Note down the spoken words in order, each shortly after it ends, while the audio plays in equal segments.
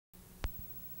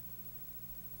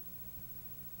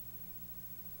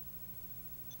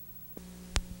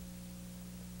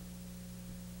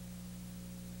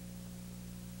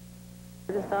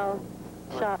Just all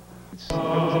shot.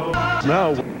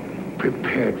 Now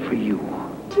prepared for you.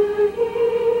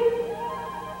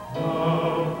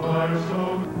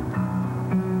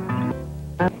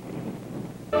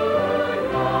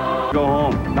 Go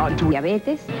home. Not to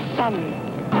Diabetes.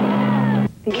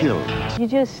 kill. You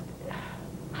just,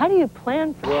 how do you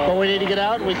plan for Well, we need to get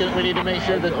out. We need to make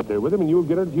sure that Stay with him and you'll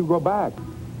get it if you go back.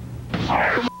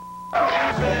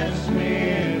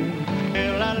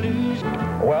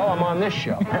 Well, I'm on this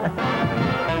show.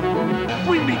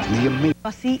 We meet me.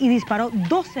 Así y disparó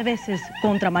 12 veces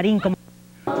contra Marín.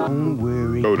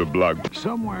 Go to block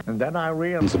somewhere, and then I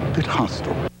realized it's a bit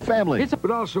hostile. Family.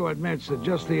 But also admits that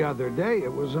just the other day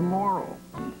it was immoral.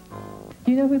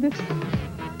 Do you know who this is?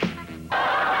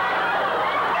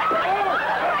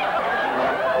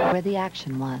 Where the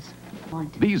action was.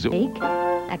 These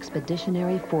are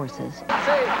Expeditionary forces.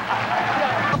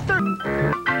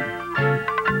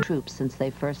 Troops since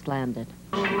they first landed.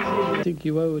 I think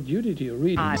you owe a duty to your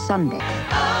reading. Sunday.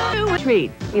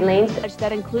 Retreat. Elaine's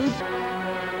that includes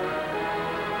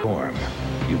form.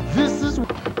 This is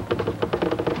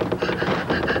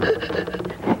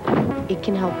It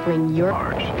can help bring your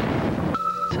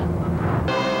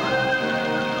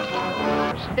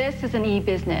This is an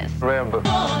e-business. Rambo.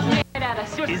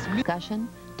 discussion,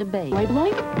 debate.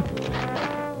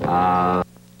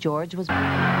 George was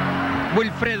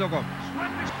Wilfredo Gómez.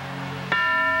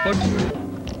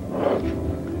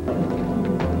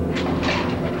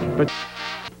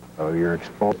 Oh, you're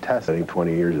exposed testing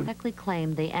 20 years of correctly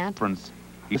claimed the Prince.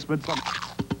 He spent some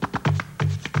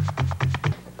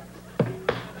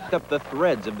up the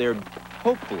threads of their,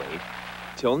 hopefully,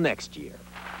 till next year.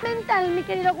 Mi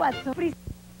querido Watson.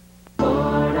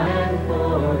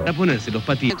 Ponerse los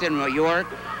patines. En Nueva York,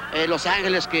 Los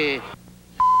Ángeles que...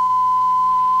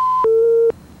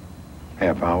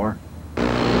 half hour.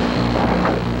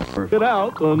 Get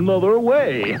out another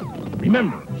way.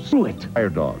 Remember, sue it. Fire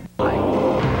dog.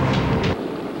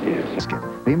 Yes.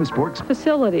 Famous sports.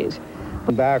 facilities.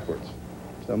 Backwards.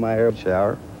 So my hair,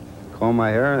 shower, comb my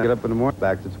hair, and get up in the morning,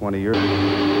 back to 20 years.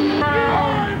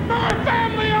 My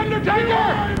family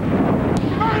undertaker!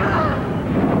 Murderer!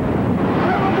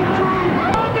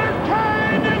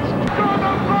 Undertane, it's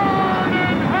gonna burn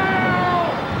in hell!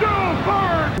 Do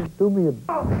burn! Do me a...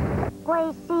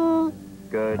 Gracie,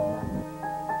 Good.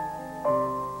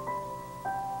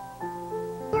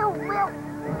 you will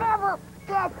never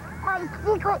get my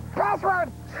secret password.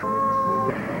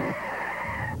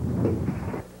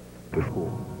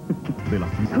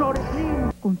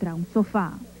 Contra un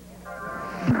sofá.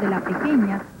 De la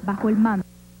pequeña, bajo el mando.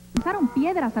 Lanzaron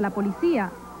piedras a la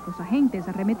policía. Los agentes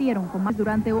arremetieron con más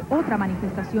durante otra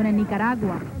manifestación en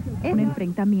Nicaragua. En un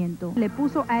enfrentamiento. Le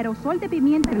puso aerosol de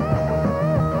pimienta.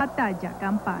 Batalla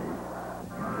campal.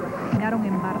 Terminaron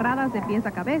embarradas de pies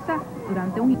a cabeza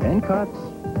durante un...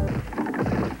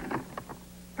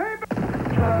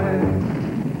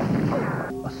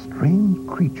 A strange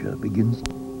creature begins.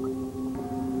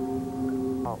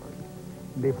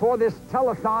 Before this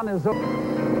telethon is over.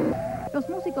 Los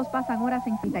músicos pasan horas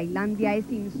en Tailandia. Es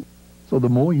So the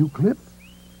more you clip,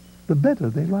 the better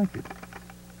they like it.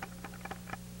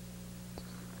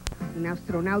 Un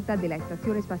astronauta de la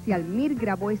Estación Espacial Mir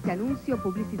grabó este anuncio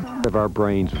publicitario. Of our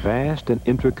brain's vast and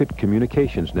intricate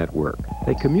communications network.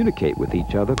 They communicate with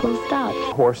each other. Stop.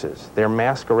 Horses, they're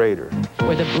masqueraders.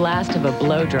 Where the blast of a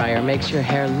blow dryer makes your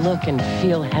hair look and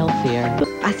feel healthier.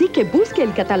 Así que busque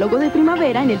el catálogo de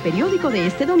primavera en el periódico de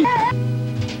este domingo.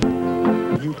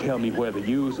 You tell me where the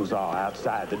users are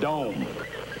outside the dome.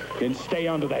 Then stay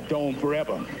under that dome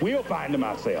forever. We'll find them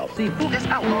ourselves.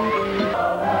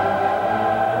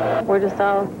 We're just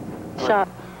all shot.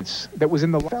 That was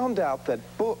in the... Found out that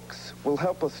books will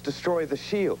help us destroy the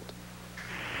shield.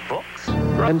 Books?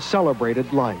 And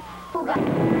celebrated life.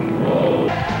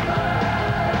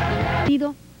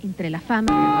 Entre la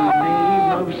fama.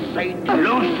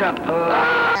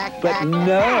 But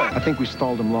no! I think we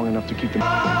stalled them long enough to keep them...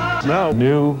 Now,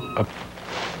 new...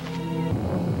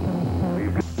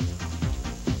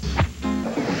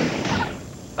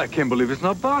 I can't believe it's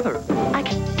not bother.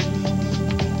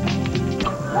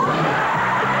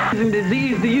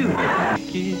 Disease to you.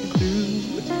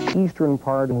 Eastern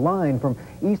part line from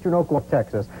eastern Oklahoma,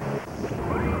 Texas.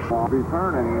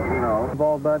 Returning, you know.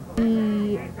 Involved that.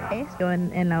 Y esto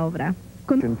en la obra.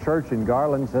 Church in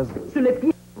Garland says...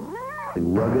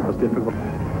 rugged, it's difficult.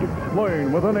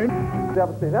 Explain with an name.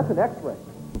 That's an X-ray.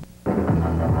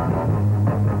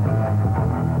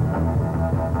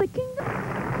 The kingdom.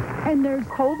 And there's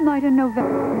cold night in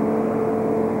November.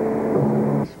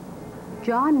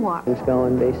 John walked It's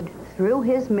going based. through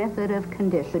his method of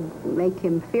condition. Make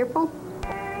him fearful.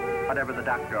 Whatever the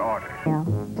doctor orders.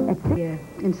 Yeah,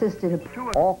 it's insisted.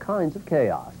 All kinds of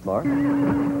chaos, Mark.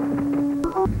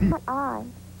 Not I,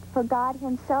 for God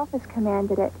himself has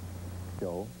commanded it.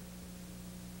 He'll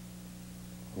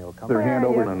come their hand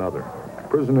over another.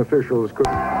 Prison officials could...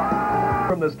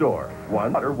 From this door,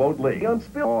 one water won't leak.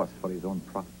 Boss for his own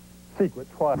profit. Secret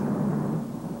trust.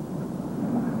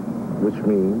 Which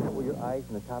means... With your eyes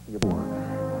in the top of your board.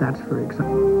 That's very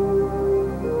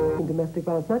exciting. Domestic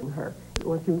violence, not her.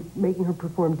 Once you're making her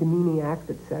perform demeaning acts,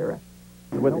 etc.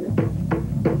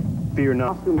 Fear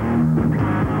not.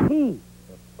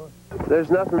 There's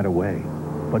nothing right away,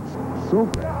 but so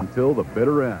until the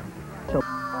bitter end. Help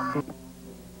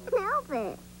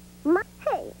it.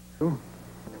 Hey.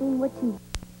 Between what you...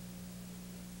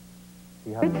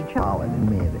 Which child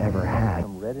may have ever had.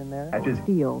 Some red in there? Patches.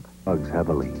 Field. Bugs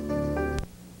heavily.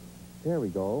 There we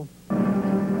go.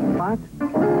 What?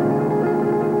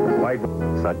 White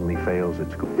suddenly fails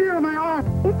at school. Here they are.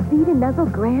 It's the Nuzzle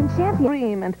Grand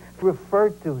Champion. And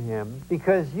referred to him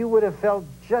because you would have felt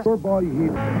just... Your body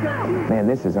heat. Man,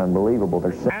 this is unbelievable.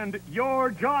 They're... And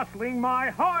you're jostling my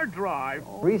hard drive.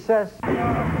 Recess.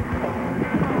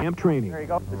 Camp training. There you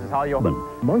go. This is how you'll...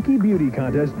 Monkey beauty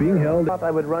contest being held.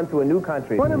 I would run to a new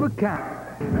country. One of a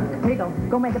kind. Here you go.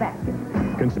 Go make a basket.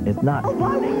 It's not. This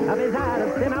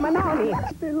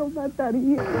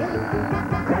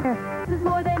is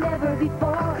more than ever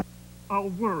before. I'll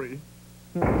worry.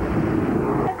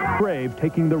 Brave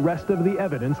taking the rest of the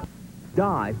evidence.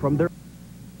 Die from their...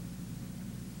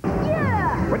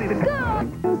 Yeah! Ready to go!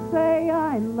 Say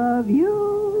I love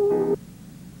you.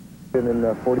 Been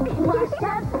in 40... Wash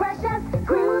up, brush up,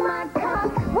 screw my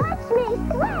cup. Watch me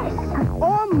swish!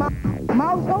 Oh, my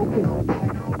mouth's open.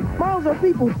 Mouths are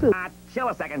people, too. Chill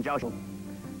a second, Joshua.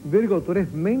 Virgo, tú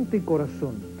eres mente y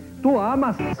corazón. Tú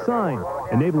amas. Sign,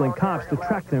 enabling cops to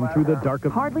track them through the dark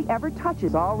of... Hardly ever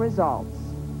touches all results.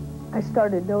 I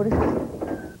started noticing.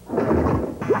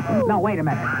 No, wait a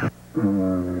minute.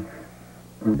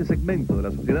 Este segmento de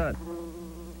la sociedad.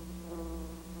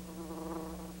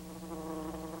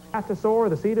 To soar,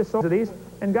 the sea to soar,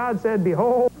 and God said,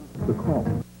 behold. The call.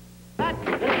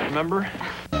 Remember?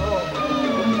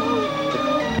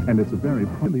 And it's a very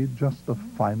probably just a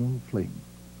final fling.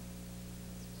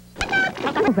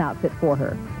 Outfit for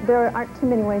her. There aren't too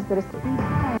many ways that it's...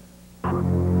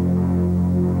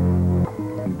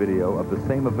 Video of the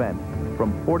same event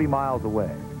from 40 miles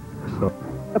away. So,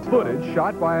 that's footage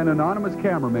shot by an anonymous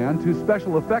cameraman to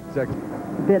special effects experts.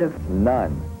 Bit of...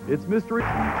 None. It's mystery.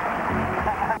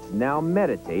 Now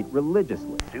meditate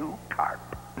religiously.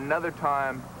 Another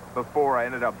time before I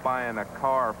ended up buying a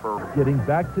car for... Getting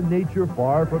back to nature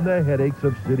far from the headaches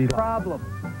of city Problem.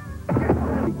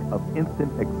 of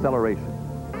instant acceleration.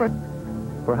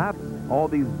 Perhaps all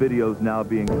these videos now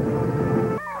being...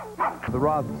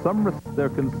 They're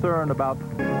concerned about...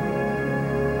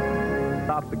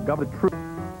 Stop the government truth.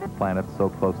 Planet so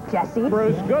close. Jesse.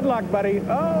 Bruce, good luck, buddy.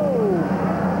 Oh!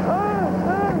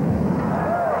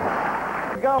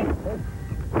 Go.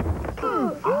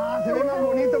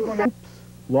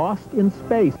 Lost in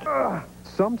space.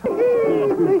 Sometimes...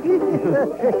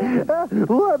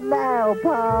 What now,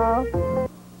 Paul?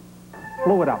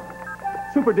 Blow it up.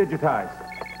 Super digitized.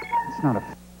 It's not a...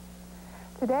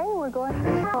 Today we're going...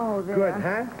 Oh, there. Good,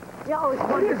 huh? Oh, it's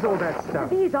What is all that stuff?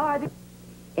 These are the...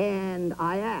 And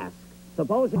I ask,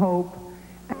 suppose hope...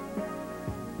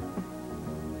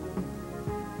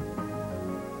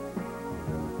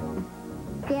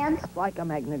 Dance. like a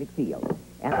magnetic field.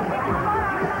 And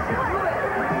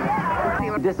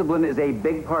Discipline is a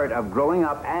big part of growing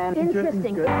up and...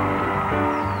 Interesting.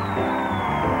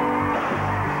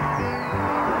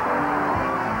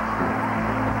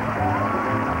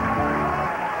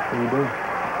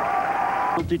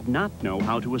 Did not know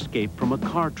how to escape from a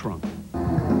car trunk.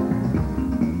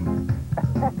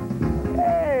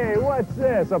 Hey, what's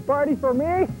this? A party for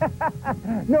me?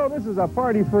 No, this is a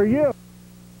party for you.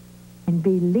 And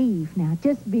believe now,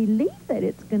 just believe that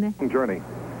it's gonna... Journey.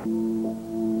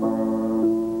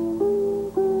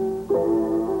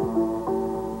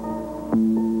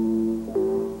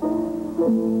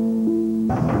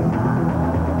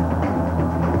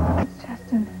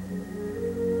 Justin.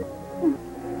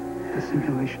 The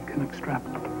simulation can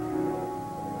extrapolate.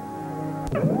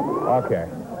 Okay.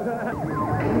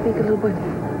 Big little boy. I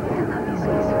love you,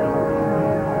 sweet.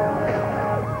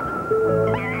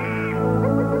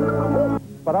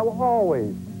 But I will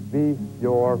always be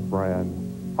your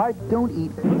friend. I don't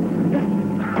eat.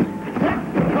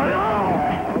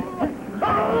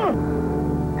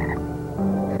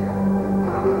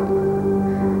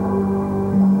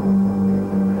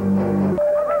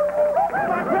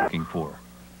 Looking for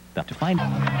that to find.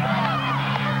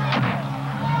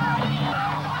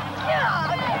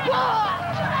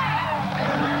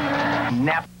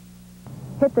 Nap.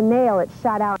 Hit the nail, it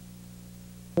shot out.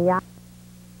 Yeah.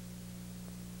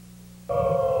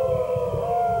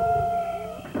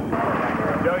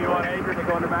 Joe, you want Adrian to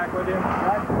go in the back with you?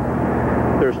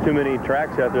 There's too many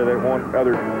tracks out there that want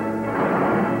other...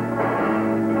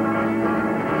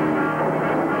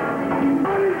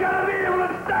 Somebody's gotta be able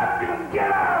to stop you!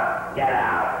 Get out! Get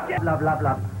out! Blah, blah,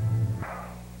 blah. I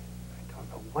don't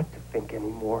know what to think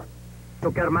anymore.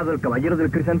 Que armado el caballero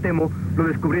del crisantemo lo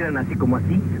descubrieran así como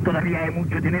así, todavía hay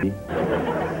mucho dinero.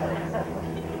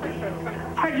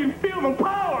 I can feel the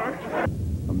power!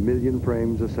 1,000,000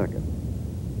 frames a second.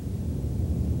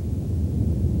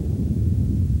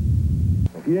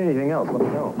 If you need anything else, let me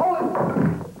know.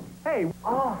 Hey,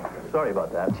 Sorry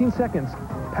about that. 15 seconds.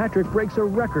 Patrick breaks a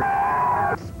record.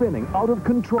 Spinning out of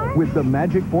control with the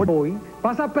magic board. hoy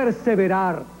vas a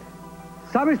perseverar.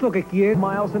 ¿Sabes lo que quieres?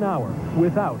 Miles an hour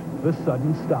without the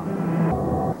sudden stop.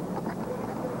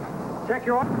 Check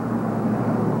your...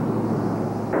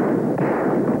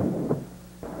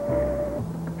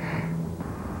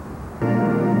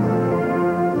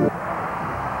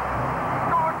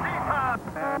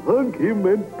 Hug him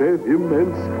and pet him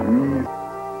and squeeze.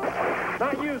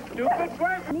 Not you, stupid!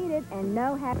 Need it and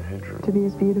know how To be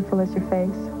as beautiful as your face.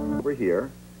 Over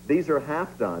here, these are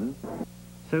half done.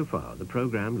 So far, the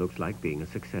program looks like being a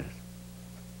success.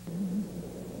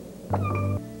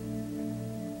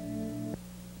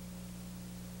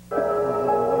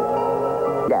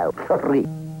 No, sorry.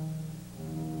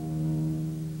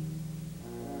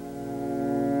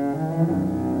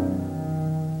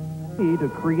 To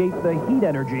create the heat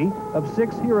energy of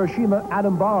 6 Hiroshima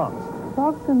atom bombs.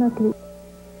 approximately.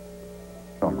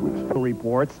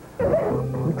 Reports.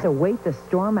 So wait the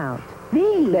storm out.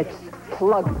 Let's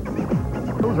plug.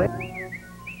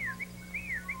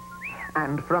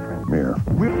 And from... Mirror.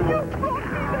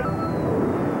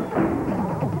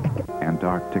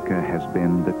 Antarctica has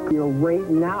been the... Right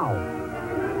now.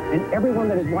 And everyone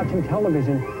that is watching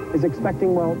television is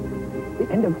expecting, well, the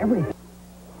end of everything.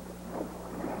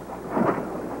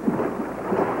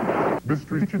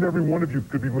 Mystery. Each and every one of you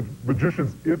could be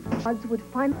magicians if... Odds would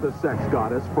find The sex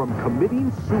goddess from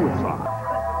committing suicide.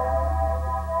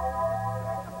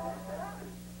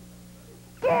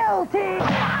 guilty.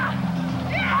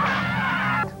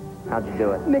 How'd you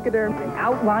do it? Nicoderm.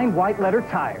 Outline white letter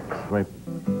tires. Right.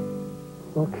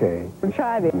 Okay.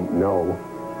 Try it. Know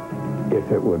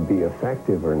if it would be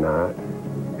effective or not.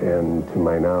 And to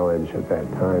my knowledge, at that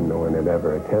time, no one had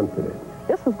ever attempted it.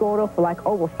 This was going on for like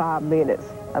over 5 minutes.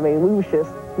 I mean, we was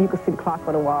just, you could see the clock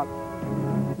on the wall.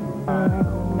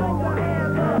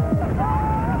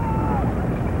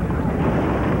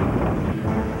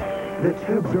 The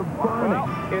tubes are burning.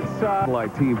 It's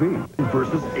like TV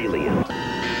versus aliens.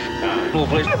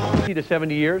 50 to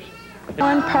 70 years?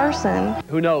 One person.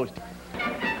 Who knows?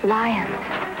 Lions.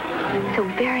 So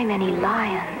very many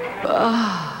lions.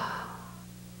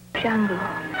 Jungle.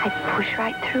 I push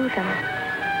right through them.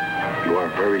 You are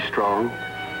very strong.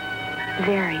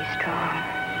 Very strong.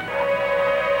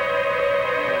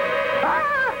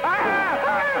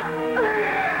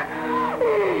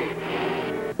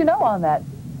 You know on that.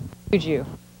 Did you?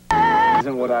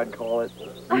 Isn't what I'd call it.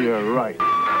 Yeah, right.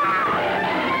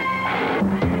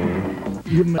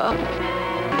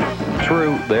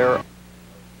 True, there.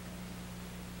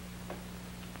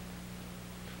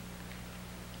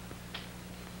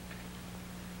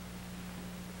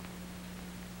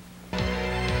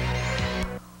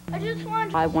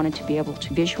 I wanted to be able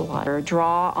to visualize or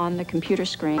draw on the computer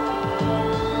screen.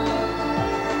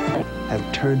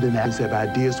 Have turned in as of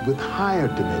ideas with higher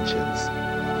dimensions.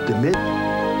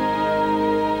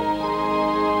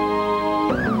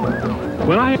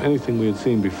 Anything we had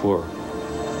seen before.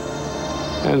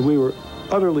 And we were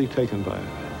utterly taken by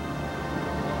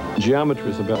it. Geometry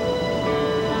is about...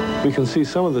 We can see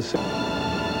some of the...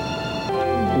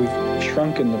 We've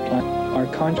shrunken the planet. Our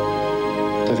conscious...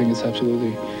 I think it's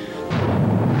absolutely...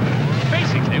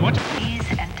 Basically, what... Please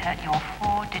enter your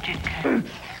 4-digit code.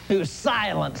 To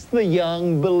silence the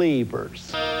young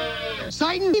believers.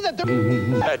 Satan,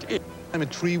 that I'm a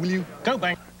tree, will you? Go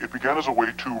back. It began as a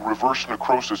way to reverse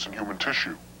necrosis in human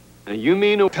tissue. You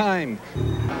mean... Time.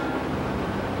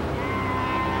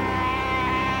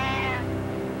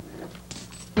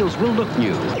 Will look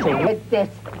new. With this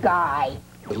guy.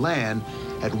 The land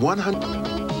at 100...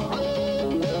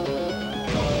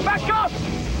 Back up!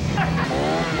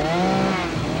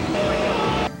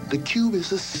 The cube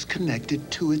is connected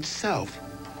to itself,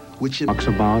 which... Talks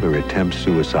about or attempts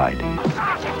suicide.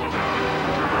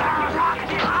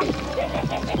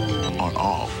 On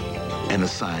off and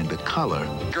assigned a color.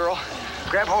 Girl,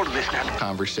 grab hold of this now.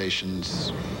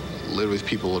 Conversations literally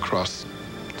people across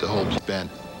the whole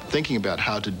bent thinking about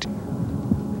how to do.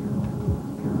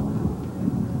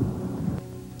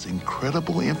 It's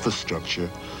incredible infrastructure,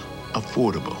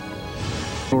 affordable.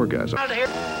 Orgasm.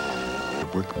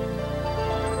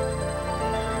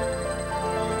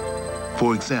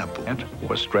 For example,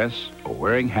 or stress, or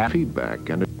wearing hat feedback,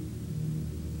 and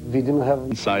we didn't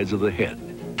have sides of the head.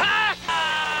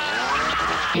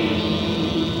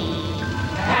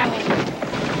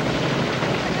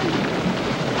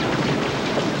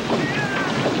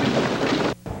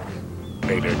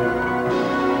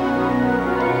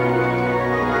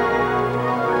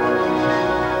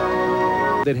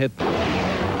 That hit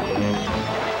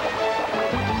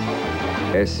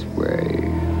this way.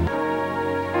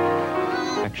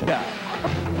 Action.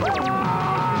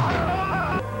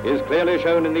 Is clearly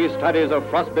shown in these studies of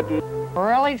frostbitten.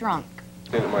 Really drunk.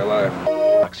 In my life.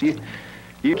 You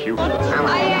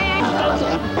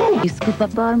scoop up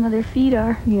the bottom of their feet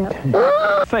are. Yeah.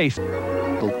 Face.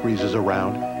 Breezes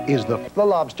around is the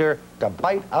lobster to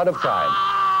bite out of time.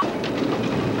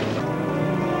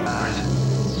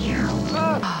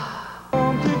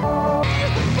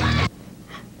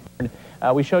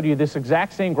 We showed you this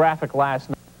exact same graphic last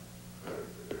night.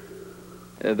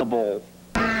 The bowl.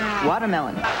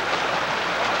 Watermelon.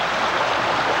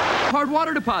 Hard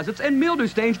water deposits and mildew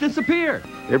stains disappear.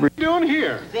 Every doing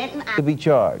here? To be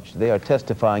charged. They are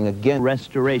testifying against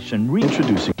restoration,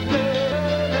 reintroducing.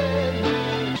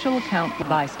 Official account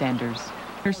bystanders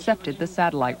intercepted the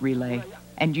satellite relay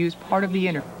and used part of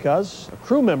the because a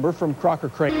crew member from Crocker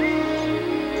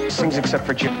Crane. Things except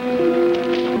for Jim.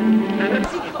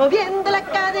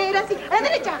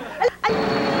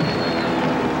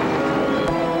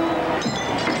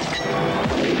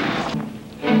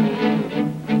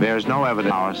 There's no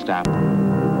evidence our staff.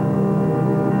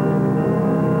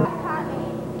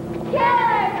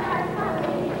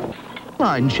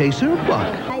 line chaser buck.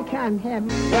 I can't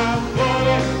have.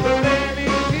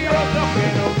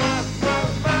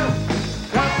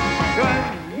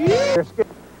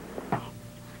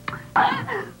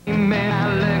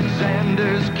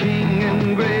 Alexander's king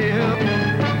and Graham.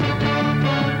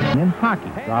 In hockey,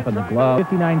 dropping the glove.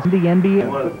 59 to the NBA. You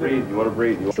want to breathe, you want to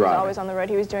breathe. He was always on the road.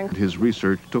 He was doing his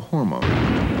research to hormones.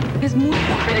 His mood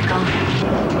critical.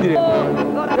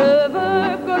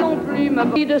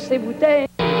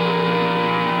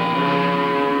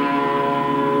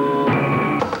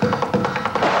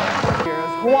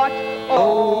 What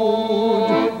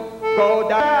owed, go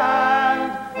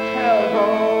down, tell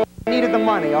her. Needed the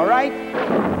money, all right?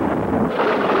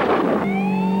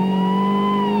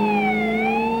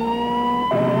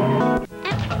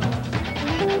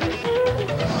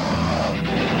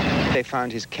 They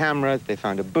found his camera, they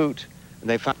found a boot, and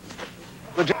they found...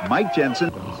 Mike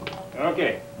Jensen.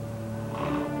 Okay.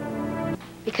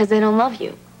 Because they don't love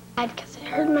you. Because I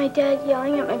heard my dad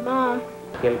yelling at my mom.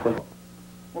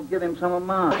 We'll give him some of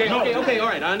mine. Okay, all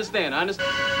right, I understand.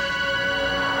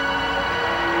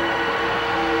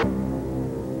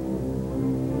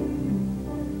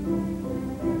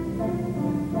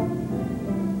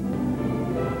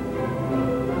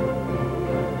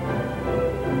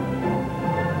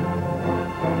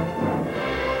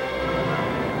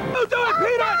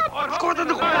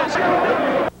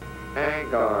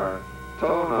 Agar,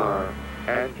 Tonar,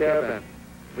 and Kevin,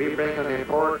 we bring an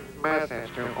important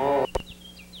message to all.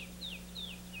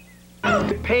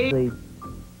 Paid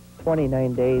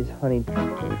 29 days, honey.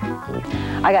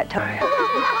 I got tired.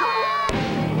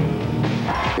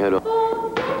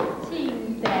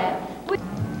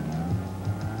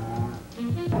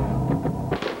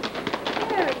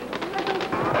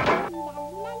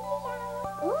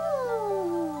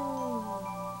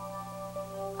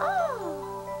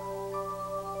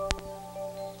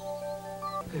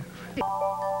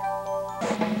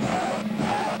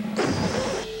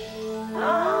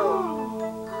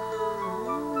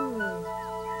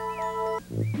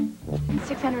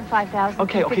 $605,000.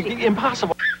 Okay,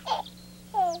 impossible.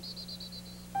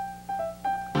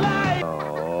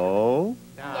 Oh.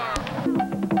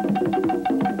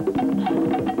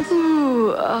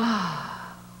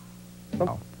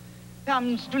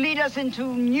 Comes to lead us into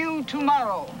new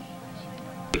tomorrow.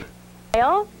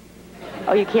 Oh,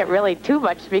 you can't really too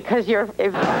much because you're...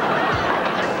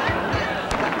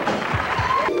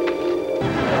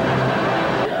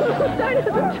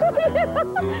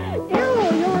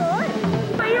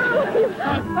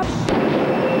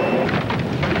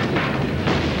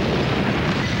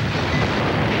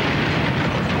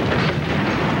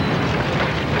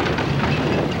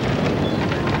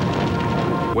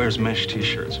 Wears mesh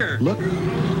t-shirts. Look.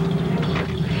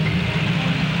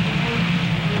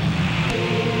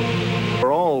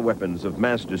 We're all conventional weapons of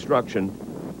mass destruction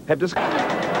have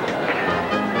discovered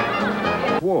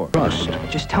war. Trust.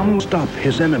 Just tell him to stop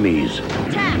his enemies.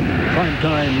 Crime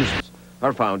times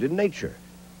are found in nature,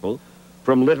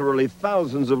 from literally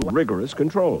thousands of rigorous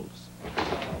controls.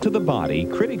 To the body,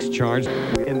 critics charge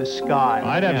in the sky.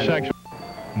 I'd have sexual.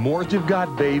 More you've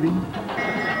got, baby.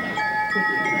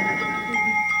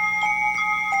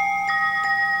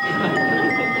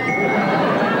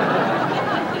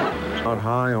 Not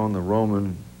high on the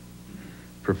Roman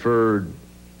preferred.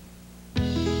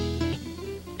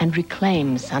 And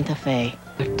reclaim Santa Fe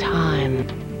for time,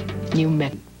 New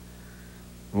Mexico.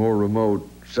 More remote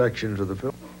sections of the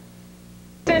film.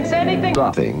 Since anything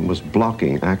thing was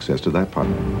blocking access to that part.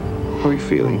 How are you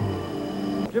feeling?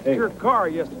 Drifted your car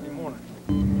yesterday morning.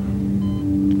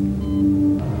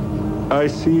 I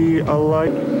see a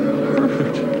light.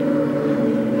 Perfect.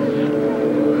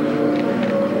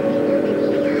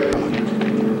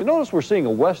 You notice we're seeing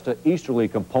a west to easterly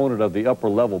component of the upper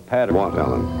level pattern. What,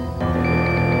 Alan?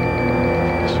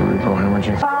 Cerebral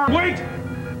hemorrhaging. Wait!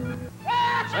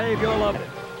 Save your love.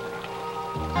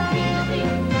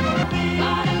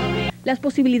 Las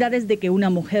posibilidades de que una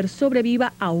mujer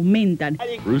sobreviva aumentan.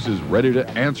 Bruce is ready to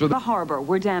answer the harbor.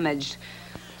 We're damaged.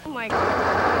 Oh my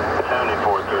God.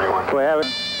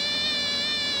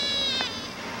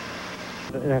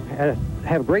 7431. We have it.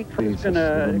 Have great friends.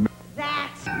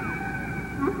 That's...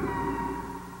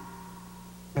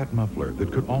 That muffler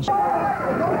that could also...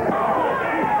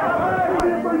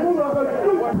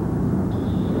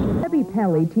 Debbie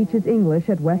Pelly teaches English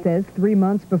at West. Says 3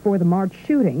 months before the March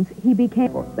shootings, he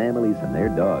became... For families and their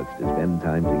dogs to spend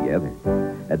time together.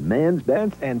 At Man's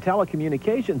Best And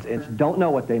telecommunications don't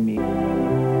know what they mean.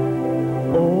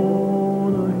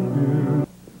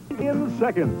 In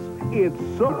seconds, it's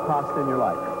so... Cost in your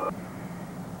life.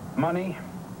 Money.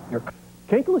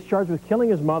 Kinkle is charged with killing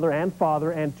his mother and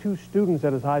father and 2 students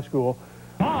at his high school.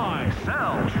 Buy,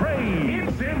 sell, trade.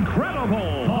 It's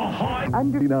incredible.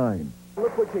 Under 9.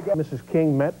 Look what you got. Mrs.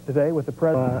 King met today with the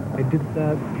president. I did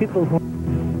people who...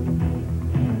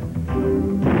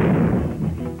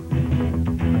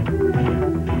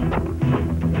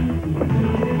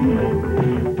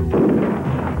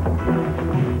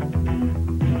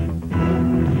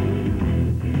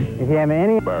 If you have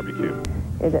any... Barbecue.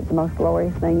 Is it the most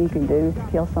glorious thing you can do is to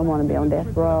kill someone and be on death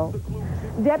row?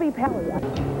 Debbie Pelly.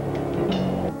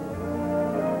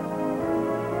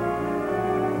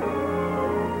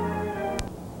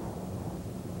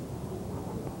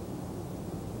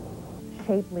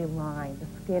 Shapely line. The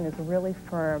skin is really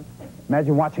firm.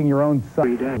 Imagine watching your own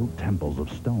son. Temples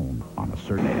of stone on a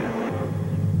certain The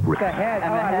head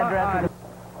and the headdress.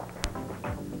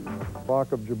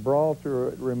 Rock of Gibraltar,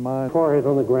 it reminds... Forehead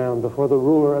on the ground before the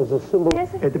ruler as a symbol. Sure,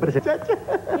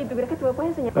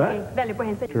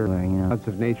 Gods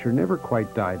of nature never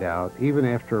quite died out, even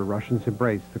after Russians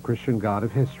embraced the Christian god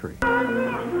of history. Fine,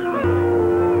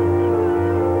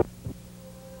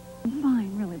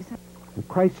 really. And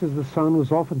Christ as the Son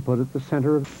was often put at the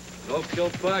center of... So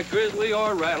killed by grizzly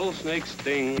or rattlesnake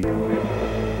sting.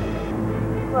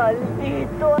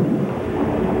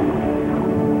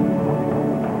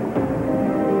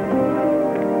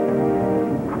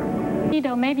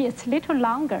 Needle, maybe it's a little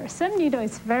longer. Some needle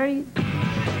is very...